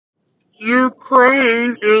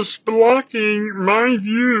Ukraine is blocking my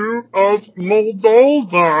view of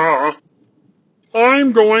Moldova.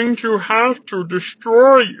 I'm going to have to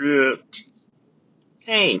destroy it.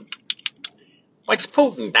 Hey, what's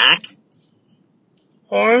Putin, Doc?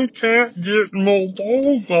 I can't get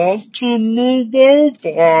Moldova to move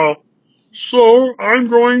over. So I'm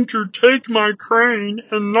going to take my crane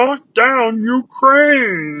and knock down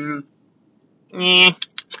Ukraine. Eh,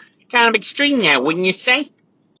 kind of extreme now, wouldn't you say?